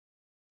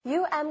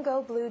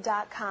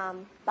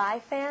UMGoBlue.com. By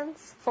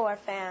fans, for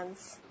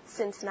fans.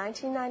 Since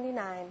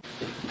 1999.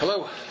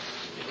 Hello.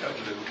 You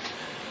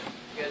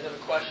guys have a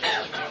question?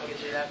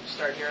 We'll have to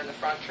start here in the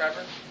front,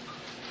 Trevor.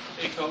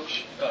 Hey,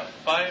 Coach.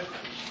 5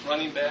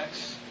 running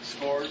backs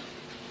scored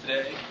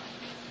today.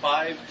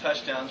 5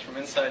 touchdowns from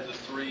inside the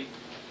 3.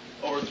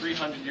 Over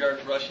 300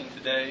 yards rushing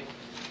today.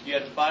 You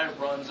had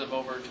 5 runs of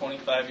over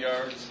 25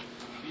 yards.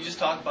 Can you just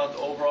talk about the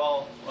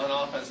overall run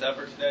offense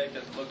effort today?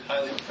 Because it looked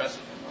highly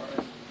impressive from our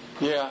end.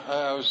 Yeah,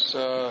 I was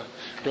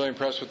really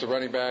impressed with the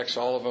running backs.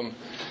 All of them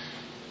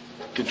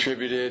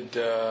contributed,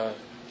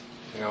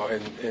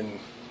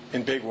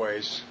 in big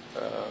ways.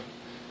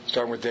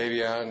 Starting with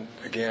Davion,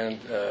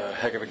 again,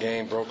 heck of a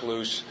game, broke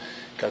loose,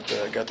 got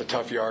the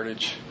tough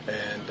yardage,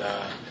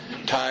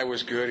 and Ty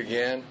was good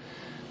again,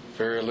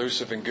 very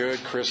elusive and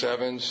good. Chris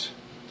Evans,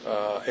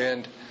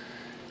 and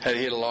had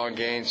hit a long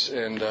gains,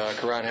 and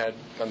Karan had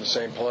on the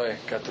same play,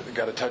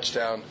 got a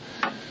touchdown.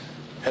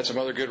 Had some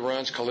other good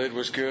runs. Khalid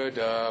was good.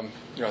 I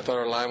thought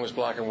our line was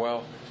blocking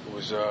well. It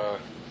was a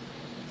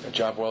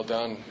job well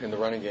done in the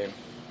running game.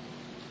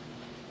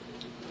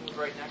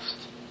 Right next,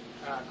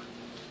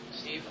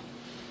 Steve.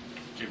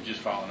 Jim, just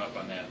following up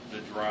on that, the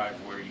drive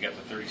where you got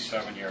the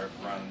 37-yard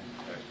run,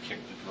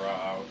 kicked the draw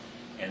out,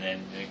 and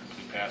then the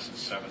incomplete pass in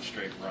 7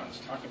 straight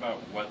runs. Talk about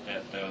what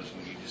that does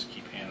when you just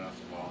keep handing off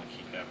the ball and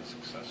keep having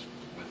success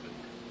with it.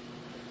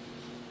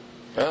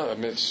 Well, I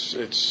mean,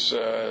 it's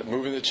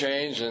moving the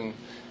change and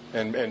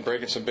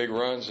breaking some big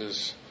runs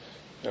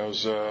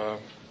that's a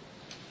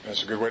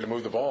good way to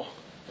move the ball.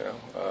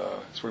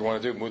 That's what we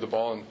want to do: move the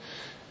ball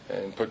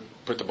and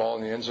put the ball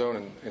in the end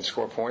zone and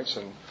score points.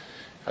 And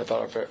I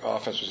thought our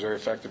offense was very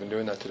effective in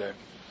doing that today.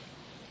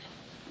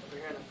 Over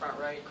here in the front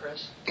right,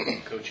 Chris.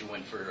 Coach, you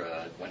went for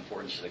it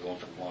instead of going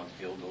for the long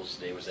field goals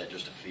today. Was that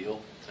just a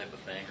feel type of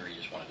thing, or you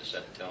just wanted to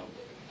set the tone?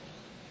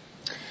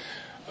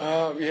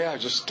 Yeah,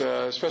 just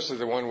especially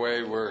the one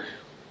way where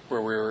we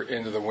were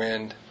into the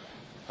wind.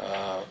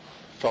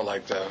 Felt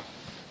like the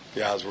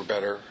odds were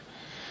better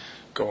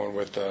going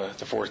with the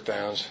 4th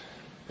downs.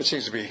 It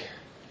seems to be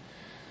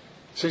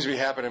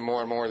happening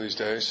more and more these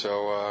days.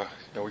 So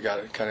we got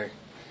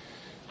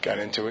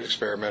into it,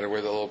 experimented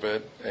with it a little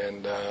bit,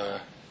 and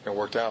it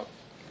worked out.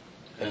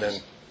 And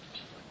then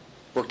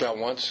worked out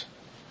once.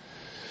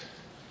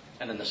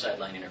 And then the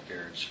sideline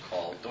interference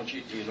call. Do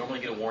you normally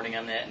get a warning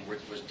on that? And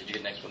did you get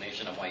an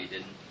explanation on why you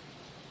didn't?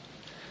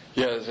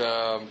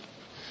 Yeah.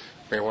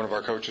 One of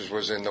our coaches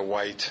was in the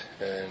white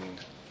and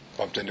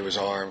bumped into his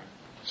arm,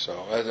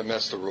 so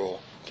that's the rule.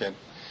 Can't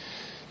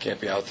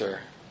be out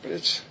there. But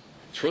it's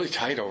really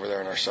tight over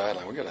there on our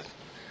sideline. We don't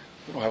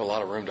have a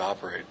lot of room to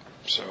operate,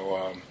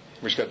 so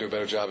we just got to do a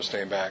better job of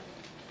staying back.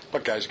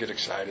 But guys get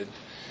excited,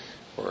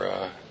 or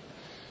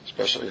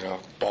especially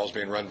balls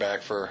being run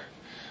back for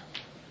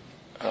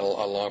a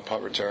long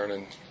punt return,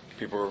 and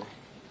people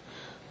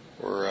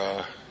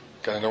were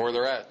got to know where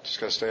they're at. Just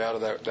got to stay out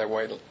of that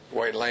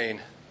white lane.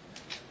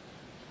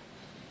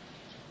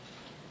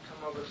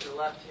 Over to the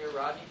left here,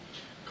 Rodney.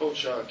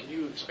 Coach, can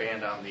you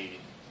expand on the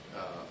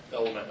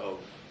element of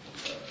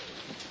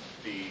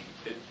the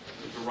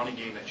running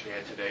game that you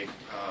had today,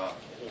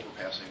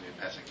 overpassing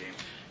the passing game?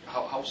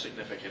 How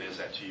significant is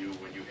that to you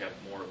when you have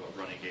more of a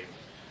running game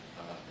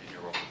in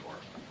your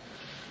repertoire?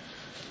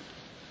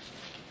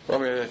 Well,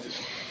 I mean,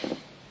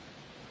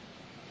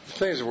 the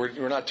thing is,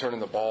 we're not turning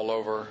the ball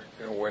over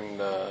when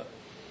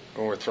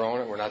we're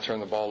throwing it. We're not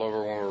turning the ball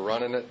over when we're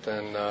running it.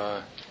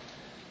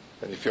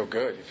 Then you feel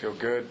good. You feel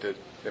good that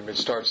it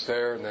starts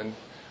there, and then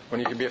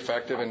when you can be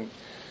effective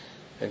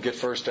and get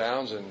first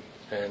downs and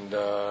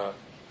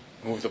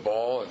move the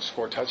ball and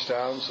score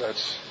touchdowns,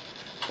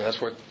 that's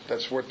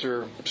what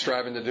you're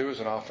striving to do as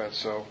an offense.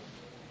 So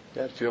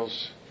yeah, it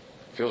feels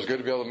good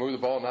to be able to move the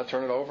ball and not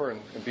turn it over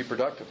and be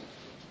productive.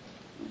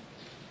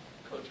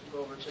 Coach,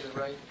 we'll go over to the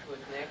right with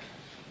Nick.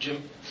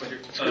 Jim,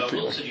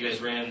 Will said you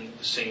guys ran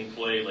the same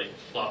play, like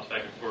flopped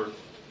back and forth,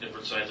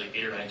 different sides, like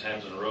 8 or 9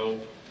 times in a row.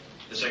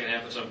 The second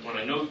half at some point,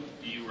 I know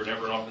you were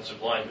never an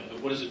offensive lineman,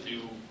 but what does it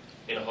do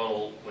in a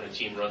huddle when a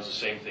team runs the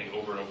same thing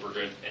over and over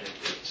again and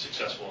it's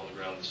successful on the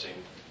ground, the same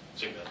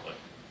kind of play?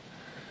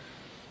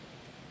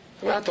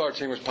 Well, I thought our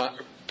team was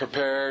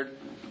prepared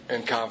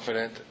and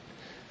confident,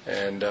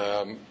 and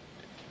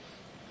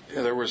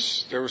there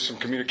was some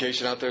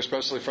communication out there,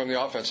 especially from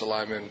the offensive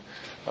linemen,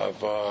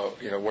 of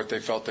what they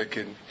felt they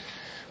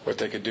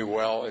could do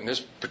well in this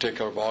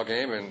particular ball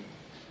game,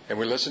 and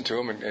we listened to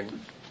them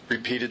and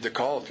repeated the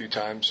call a few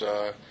times.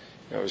 It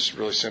was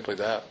really simply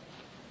that.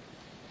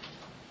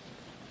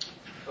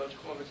 Coach,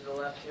 come over to the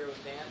left here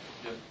with Dan.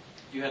 Yep.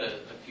 You had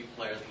a few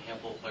players, a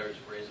handful of players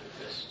raise their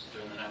fists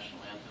during the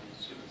national anthem,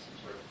 assuming some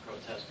sort of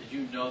protest. Did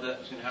you know that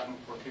was going to happen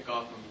before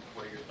kickoff, and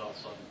what are your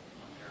thoughts on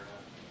their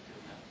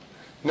doing that?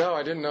 No,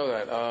 I didn't know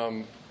that.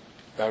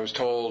 I was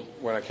told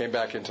when I came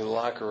back into the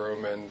locker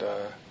room, and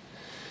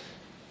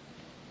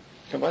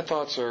my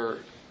thoughts are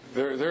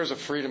there's a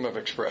freedom of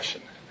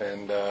expression,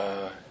 and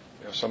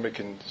somebody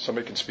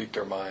can speak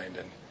their mind,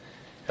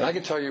 and I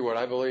can tell you what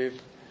I believe,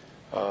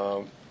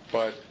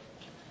 but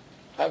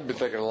I've been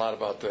thinking a lot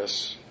about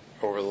this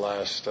over the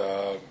last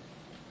 4,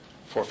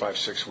 5,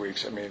 6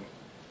 weeks. I mean,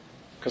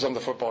 because I'm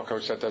the football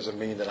coach, that doesn't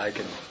mean that I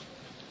can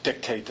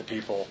dictate to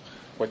people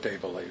what they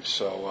believe.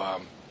 So,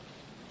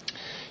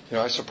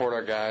 I support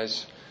our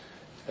guys,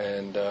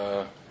 and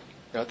I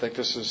think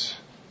this is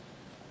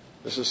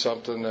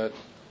something that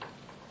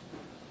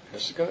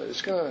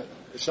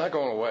it's not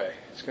going away.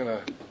 It's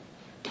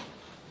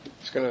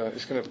gonna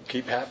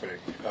keep happening.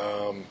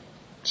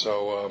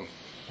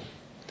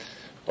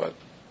 But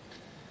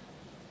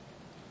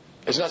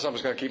it's not something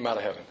that's going to keep them out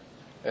of heaven,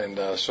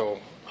 and so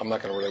I'm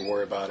not going to really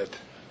worry about it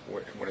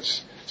when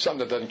it's something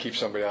that doesn't keep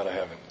somebody out of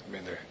heaven. I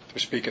mean, they're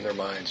speaking their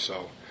mind,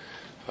 so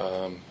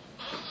I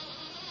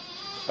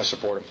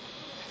support them.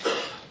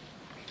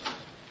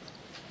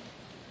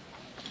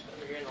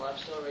 Over here in the left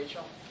still,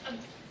 Rachel.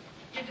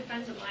 Your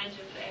defensive line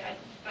today had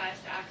 5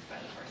 sacks by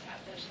the first half,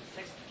 finishing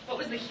 6th. What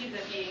was the key to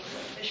them being so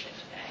efficient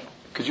today?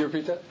 Could you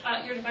repeat that?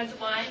 Your defensive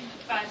line,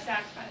 5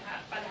 sacks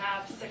by the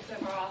half, 6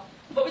 overall.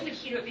 What was the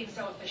key to it being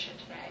so efficient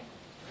today?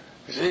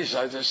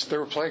 Jeez, they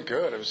were playing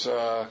good. It was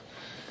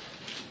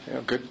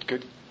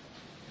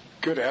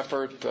good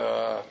effort.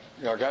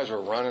 Our guys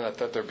were running. I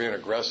thought they were being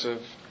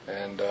aggressive,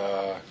 and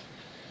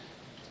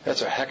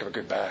that's a heck of a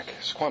good back.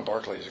 Saquon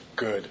Barkley is a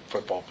good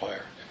football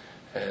player,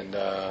 and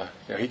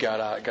he got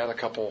a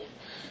couple,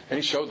 and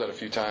he showed that a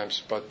few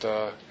times. But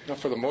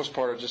for the most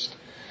part,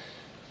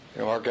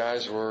 our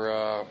guys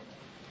were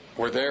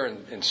there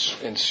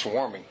in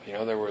swarming.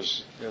 They were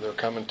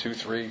coming 2,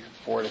 3,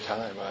 4 at a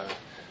time.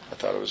 I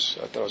thought it was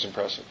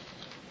impressive.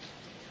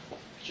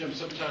 Jim,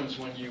 sometimes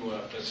when you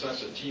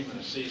assess a team in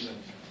a season,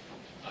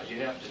 you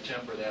have to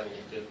temper that a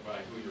little bit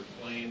by who you're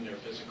playing, their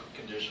physical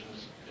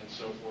conditions, and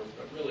so forth.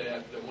 But really,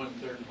 at the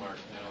 1/3 mark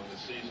now of the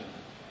season,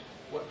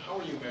 how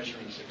are you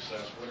measuring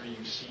success? What are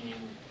you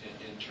seeing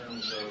in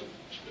terms of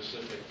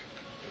specific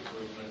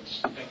improvements,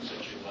 things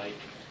that you like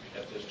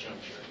at this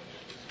juncture?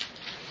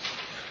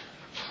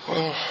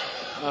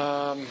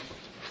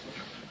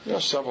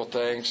 Well, several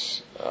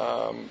things.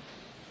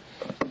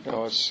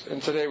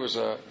 And today was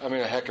a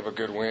heck of a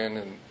good win,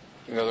 and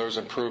there was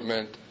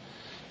improvement.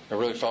 It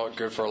really felt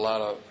good for a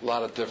lot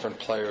of different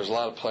players. A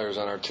lot of players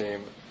on our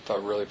team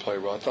thought really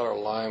played well. I thought our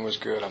line was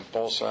good on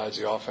both sides,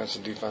 the offense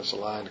and defensive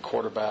line, the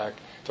quarterback,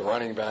 the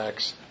running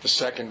backs, the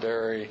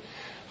secondary.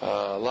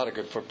 A lot of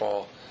good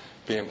football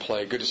being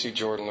played. Good to see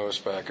Jordan Lewis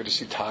back. Good to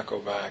see Taco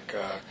back.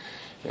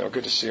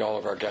 Good to see all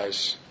of our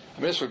guys.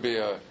 This would be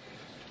an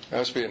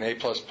A++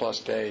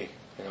 day.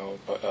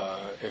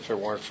 If it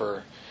weren't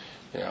for,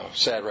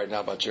 sad right now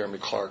about Jeremy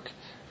Clark.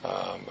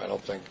 I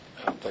don't think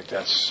we're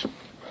going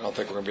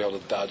to be able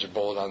to dodge a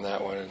bullet on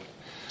that one. And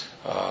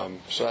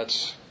so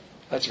that's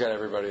got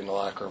everybody in the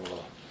locker room a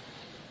little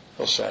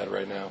sad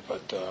right now.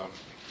 But In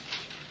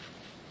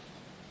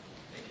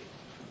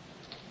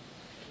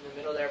the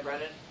middle there,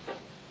 Brendan.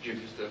 Jim,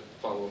 just to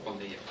follow up on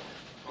the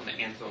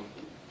anthem.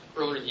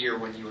 Earlier in the year,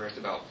 when you were asked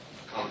about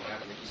Colin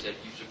Kaepernick, you said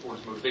you support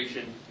his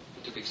motivation,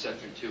 you took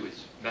exception to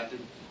his method.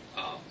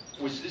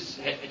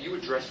 Had you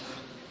addressed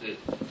the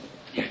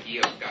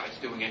idea of guys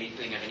doing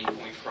anything at any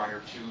point prior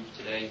to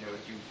today?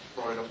 If you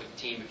brought it up with the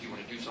team, if you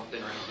want to do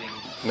something or anything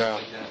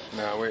like that?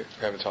 No, we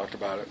haven't talked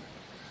about it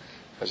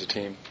as a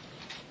team.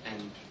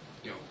 And,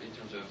 in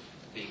terms of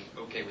being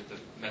okay with the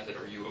method,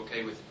 are you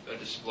okay with a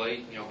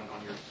display,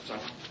 on your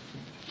side?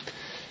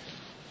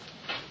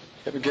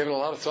 I've been giving a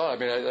lot of thought.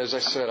 As I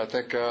said, I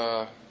think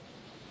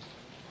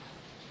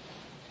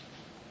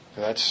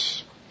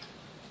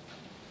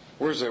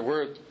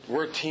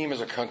we're a team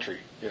as a country.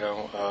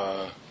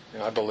 I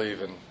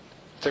believe in.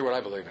 I'll tell you what I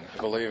believe in.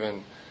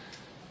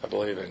 I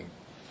believe in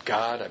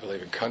God. I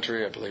believe in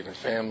country. I believe in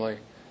family.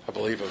 I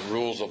believe in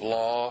rules of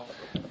law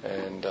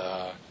and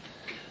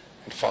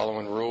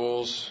following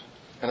rules.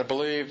 And I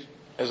believe,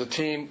 as a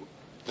team,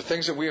 the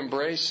things that we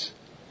embrace,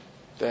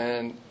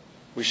 then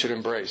we should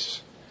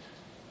embrace.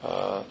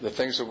 The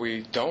things that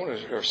we don't,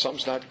 or if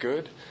something's not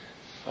good,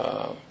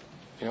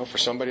 for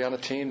somebody on a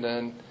team,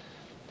 then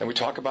we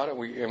talk about it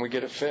and we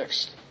get it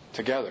fixed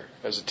together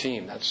as a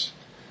team.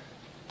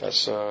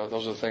 Those are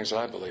the things that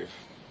I believe.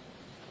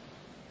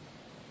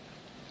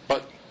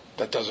 But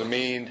that doesn't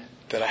mean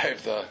that I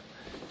have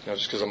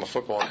just because I'm a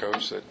football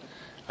coach, that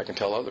I can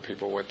tell other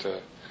people what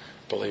to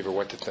believe or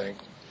what to think.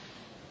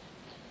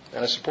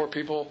 And I support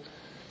people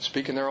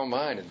speaking their own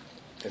mind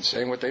and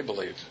saying what they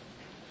believe.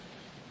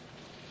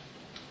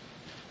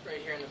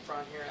 Right here in the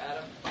front here,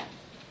 Adam.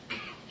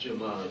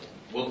 Jim,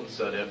 Wilton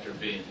said after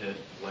being hit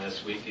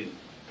last week, he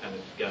kind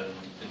of got an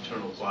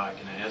internal clock,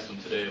 and I asked him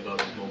today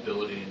about his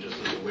mobility and just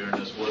his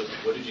awareness. What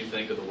did you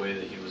think of the way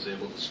that he was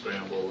able to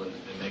scramble and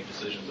make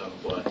decisions on the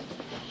fly? I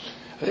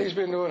think he's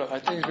been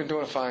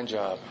doing a fine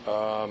job.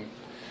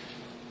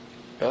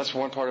 That's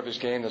one part of his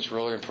game that's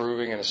really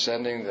improving and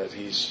ascending. That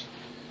he's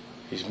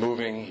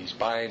moving, he's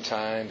buying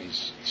time,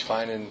 he's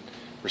finding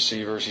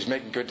receivers, he's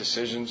making good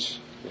decisions.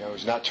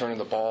 He's not turning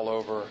the ball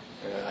over.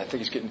 And I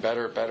think he's getting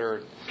better.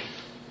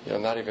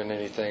 Not even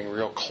anything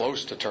real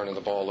close to turning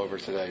the ball over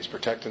today. He's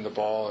protecting the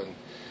ball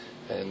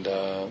and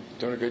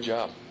doing a good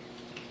job.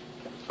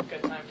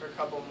 Got time for a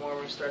couple more.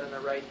 We'll start on the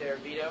right there.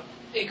 Vito?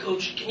 Hey,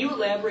 Coach, can you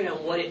elaborate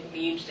on what it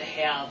means to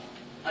have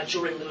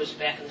Jordan Lewis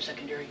back in the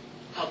secondary?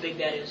 How big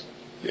that is?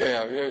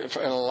 Yeah, and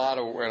a lot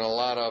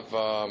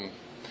of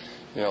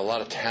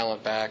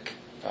talent back.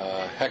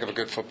 Heck of a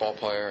good football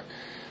player,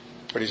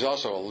 but he's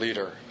also a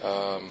leader.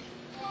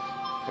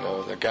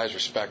 The guys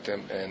respect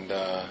him, and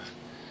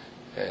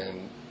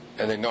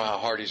they know how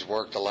hard he's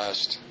worked the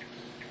last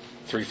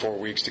 3-4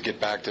 weeks to get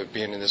back to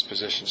being in this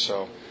position.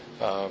 So,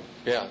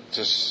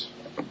 just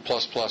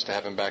plus to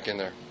have him back in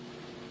there.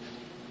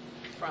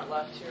 Front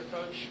left here,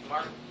 Coach.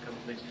 Mark? A couple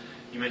things.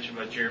 You mentioned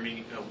about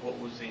Jeremy. What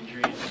was the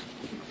injury?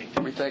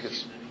 We think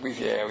it's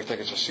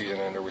a season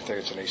ender. We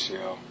think it's an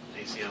ACL.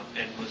 ACL.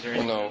 And was there?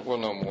 We'll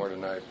know more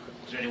tonight.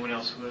 Was there anyone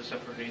else who has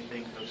suffered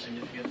anything of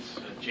significance?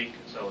 Jake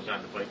Cassell was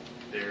on the bike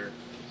there.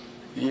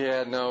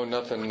 Yeah, no,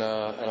 nothing.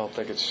 I don't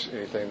think it's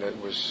anything that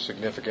was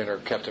significant or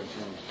kept him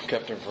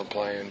from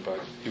playing.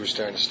 But he was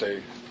trying to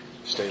stay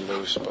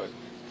loose. But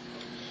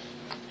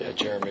yeah,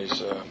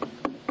 Jeremy's.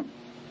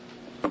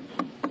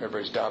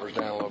 Everybody's daubers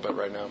down a little bit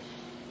right now.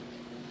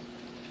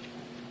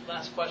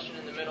 Last question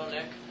in the middle,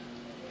 Nick.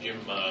 Jim,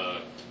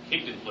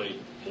 Higdon played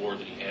more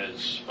than he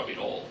has probably at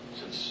all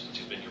since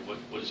he's been here. What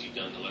has he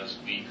done the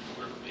last week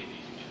or whatever, maybe?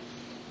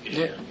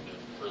 Yeah.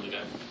 Early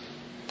guy.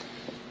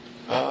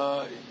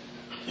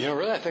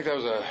 Really, I think that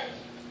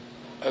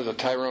was a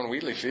Tyrone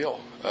Wheatley feel.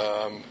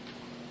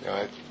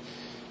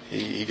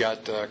 He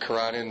got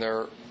Karan in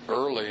there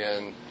early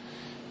and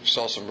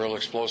saw some real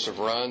explosive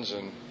runs,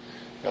 and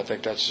I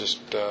think that's just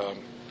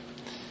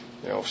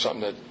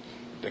something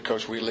that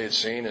Coach Wheatley had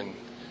seen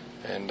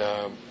and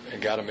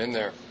got him in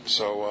there.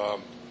 So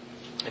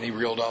and he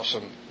reeled off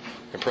some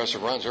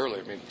impressive runs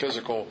early. I mean,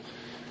 physical,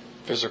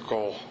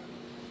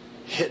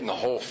 hitting the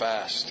hole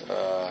fast,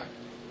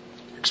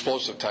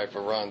 explosive type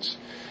of runs,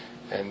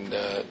 and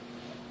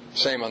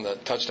same on the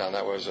touchdown.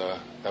 That was a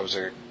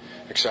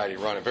exciting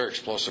run, a very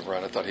explosive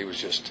run. I thought he was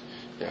just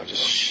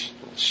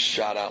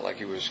shot out like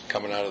he was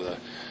coming out of the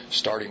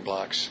starting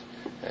blocks,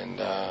 and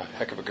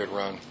heck of a good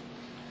run.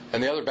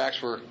 And the other backs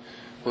were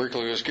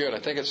equally as good. I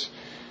think it's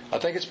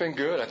been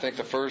good. I think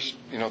the first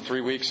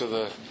 3 weeks of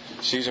the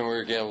season we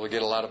were able to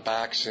get a lot of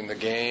backs in the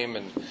game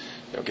and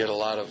get a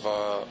lot of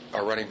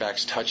our running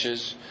backs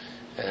touches,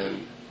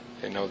 and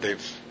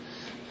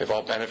they've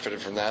all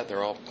benefited from that.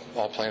 They're all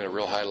playing at a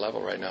real high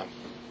level right now.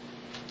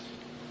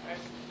 All right.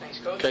 Thanks,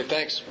 Coach. Okay,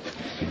 thanks.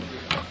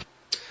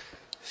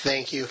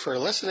 Thank you for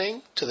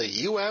listening to the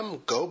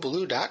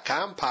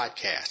UMGoBlue.com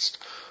podcast.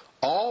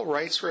 All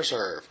rights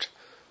reserved.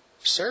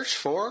 Search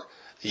for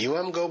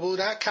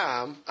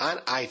UMGoBlue.com on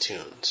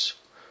iTunes.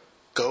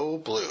 Go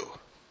Blue.